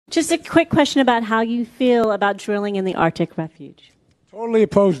Just a quick question about how you feel about drilling in the Arctic refuge. Totally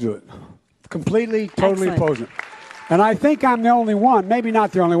opposed to it. Completely, totally opposed to it. And I think I'm the only one, maybe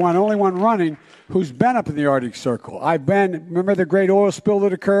not the only one running, who's been up in the Arctic Circle. Remember the great oil spill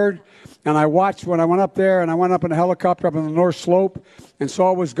that occurred? And I watched when I went up there, and I went up in a helicopter up on the North Slope and saw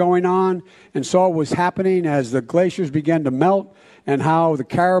what was going on and saw what was happening as the glaciers began to melt and how the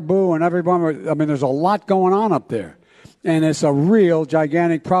caribou and everyone, there's a lot going on up there. And it's a real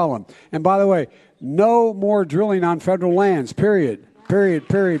gigantic problem. And by the way, no more drilling on federal lands, period. Period.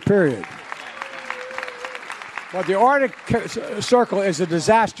 But the Arctic Circle is a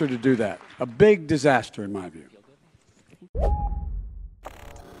disaster to do that. A big disaster, in my view.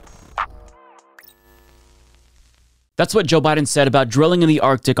 That's what Joe Biden said about drilling in the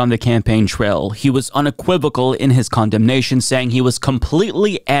Arctic on the campaign trail. He was unequivocal in his condemnation, saying he was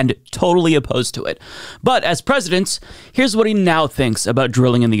completely and totally opposed to it. But as president, here's what he now thinks about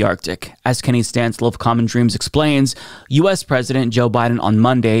drilling in the Arctic. As Kenny Stansel of Common Dreams explains, U.S. President Joe Biden on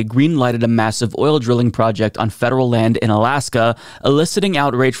Monday greenlighted a massive oil drilling project on federal land in Alaska, eliciting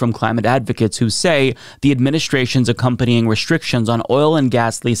outrage from climate advocates who say the administration's accompanying restrictions on oil and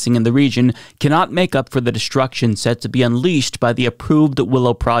gas leasing in the region cannot make up for the destruction set to be unleashed by the approved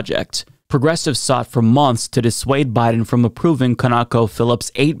Willow project. Progressives sought for months to dissuade Biden from approving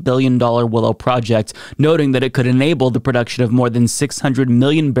ConocoPhillips' $8 billion Willow project, noting that it could enable the production of more than 600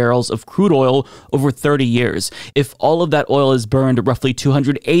 million barrels of crude oil over 30 years. If all of that oil is burned, roughly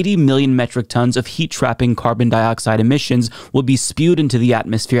 280 million metric tons of heat-trapping carbon dioxide emissions will be spewed into the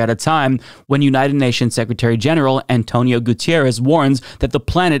atmosphere at a time when United Nations Secretary General Antonio Guterres warns that the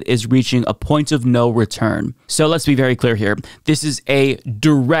planet is reaching a point of no return. So let's be very clear here. This is a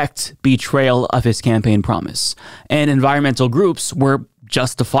direct betrayal of his campaign promise. And environmental groups were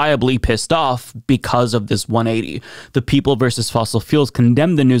justifiably pissed off because of this 180. The People versus Fossil Fuels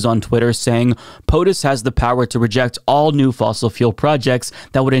condemned the news on Twitter, saying POTUS has the power to reject all new fossil fuel projects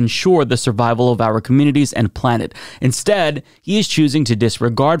that would ensure the survival of our communities and planet. Instead, he is choosing to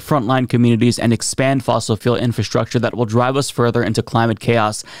disregard frontline communities and expand fossil fuel infrastructure that will drive us further into climate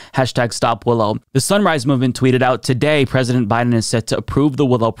chaos. #StopWillow. The Sunrise Movement tweeted out, today, President Biden is set to approve the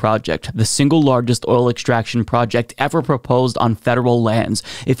Willow project, the single largest oil extraction project ever proposed on federal land.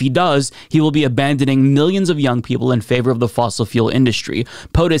 If he does, he will be abandoning millions of young people in favor of the fossil fuel industry.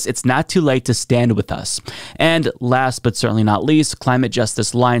 POTUS, it's not too late to stand with us. And last but certainly not least, Climate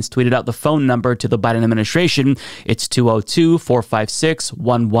Justice Alliance tweeted out the phone number to the Biden administration. It's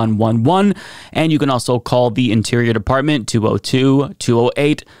 202-456-1111. And you can also call the Interior Department,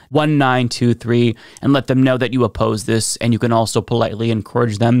 202-208-1923, and let them know that you oppose this. And you can also politely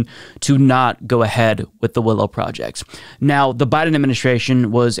encourage them to not go ahead with the Willow project. Now, the Biden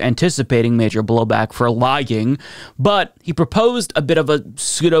administration was anticipating major blowback for lying, but he proposed a bit of a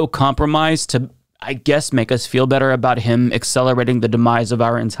pseudo-compromise to, I guess, make us feel better about him accelerating the demise of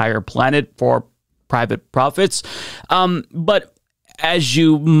our entire planet for private profits. But as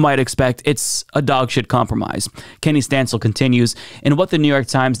you might expect, it's a dogshit compromise. Kenny Stansel continues, in what the New York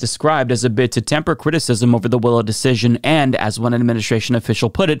Times described as a bid to temper criticism over the Willow decision and, as one administration official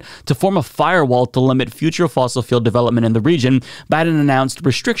put it, to form a firewall to limit future fossil fuel development in the region, Biden announced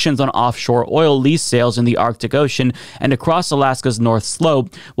restrictions on offshore oil lease sales in the Arctic Ocean and across Alaska's North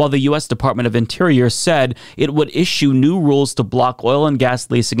Slope, while the U.S. Department of Interior said it would issue new rules to block oil and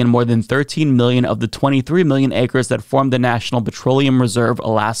gas leasing in more than 13 million of the 23 million acres that form the National Petroleum Reserve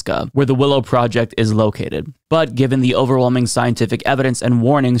Alaska, where the Willow project is located. But given the overwhelming scientific evidence and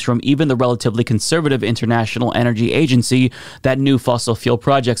warnings from even the relatively conservative International Energy Agency that new fossil fuel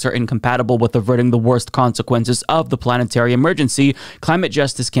projects are incompatible with averting the worst consequences of the planetary emergency, climate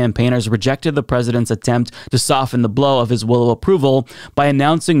justice campaigners rejected the president's attempt to soften the blow of his Willow approval by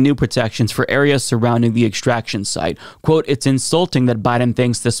announcing new protections for areas surrounding the extraction site. Quote, it's insulting that Biden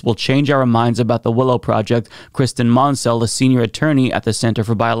thinks this will change our minds about the Willow project, Kristen Monsell, a senior attorney at the Center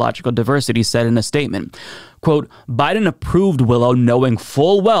for Biological Diversity, said in a statement. Quote, Biden approved Willow knowing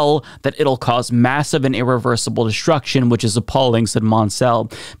full well that it'll cause massive and irreversible destruction, which is appalling, said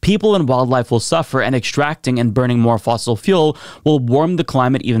Monsell. People and wildlife will suffer, and extracting and burning more fossil fuel will warm the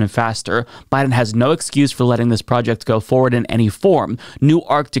climate even faster. Biden has no excuse for letting this project go forward in any form. New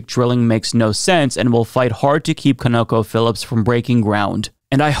Arctic drilling makes no sense and will fight hard to keep ConocoPhillips from breaking ground.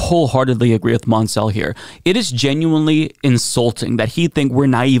 And I wholeheartedly agree with Monsell here. It is genuinely insulting that he think we're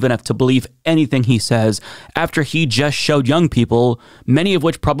naive enough to believe anything he says after he just showed young people, many of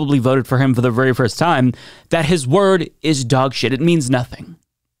which probably voted for him for the very first time, that his word is dog shit. It means nothing.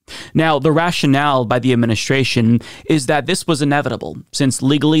 Now, the rationale by the administration is that this was inevitable, since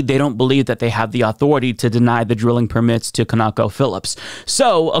legally they don't believe that they have the authority to deny the drilling permits to ConocoPhillips.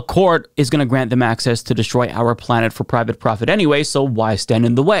 So a court is going to grant them access to destroy our planet for private profit anyway, so why stand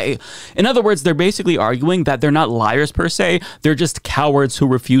in the way? In other words, they're basically arguing that they're not liars per se, they're just cowards who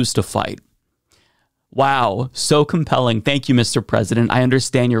refuse to fight. Wow, so compelling. Thank you, Mr. President. I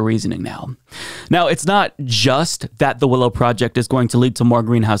understand your reasoning now. Now, it's not just that the Willow project is going to lead to more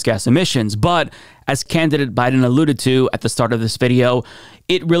greenhouse gas emissions, but as candidate Biden alluded to at the start of this video,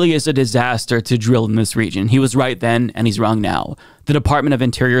 it really is a disaster to drill in this region. He was right then, and he's wrong now. The Department of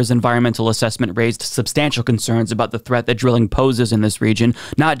Interior's environmental assessment raised substantial concerns about the threat that drilling poses in this region,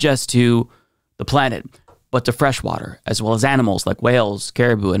 not just to the planet, but to freshwater, as well as animals like whales,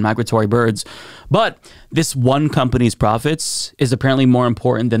 caribou, and migratory birds. But this one company's profits is apparently more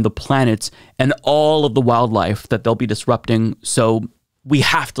important than the planet and all of the wildlife that they'll be disrupting, so we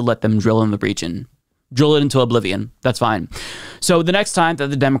have to let them drill in the region. Drill it into oblivion. That's fine. So the next time that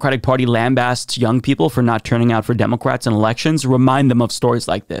the Democratic Party lambasts young people for not turning out for Democrats in elections, remind them of stories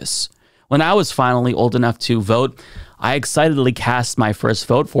like this. When I was finally old enough to vote, I excitedly cast my first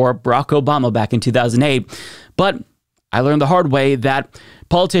vote for Barack Obama back in 2008, but I learned the hard way that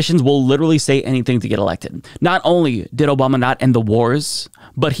politicians will literally say anything to get elected. Not only did Obama not end the wars,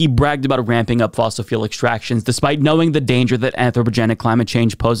 but he bragged about ramping up fossil fuel extractions despite knowing the danger that anthropogenic climate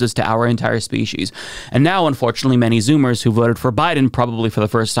change poses to our entire species. And now, unfortunately, many Zoomers who voted for Biden, probably for the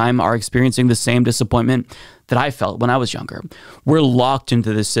first time, are experiencing the same disappointment that I felt when I was younger. We're locked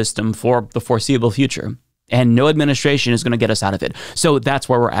into this system for the foreseeable future, and no administration is going to get us out of it. So that's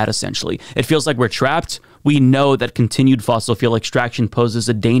where we're at, essentially. It feels like we're trapped. We know that continued fossil fuel extraction poses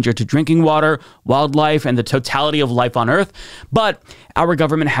a danger to drinking water, wildlife, and the totality of life on Earth. But our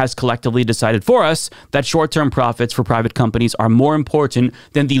government has collectively decided for us that short-term profits for private companies are more important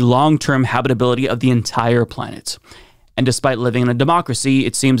than the long-term habitability of the entire planet. And despite living in a democracy,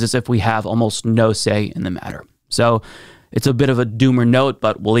 it seems as if we have almost no say in the matter. So it's a bit of a doomer note,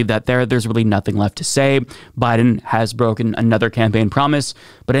 but we'll leave that there. There's really nothing left to say. Biden has broken another campaign promise,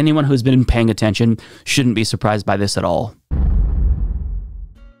 but anyone who's been paying attention shouldn't be surprised by this at all.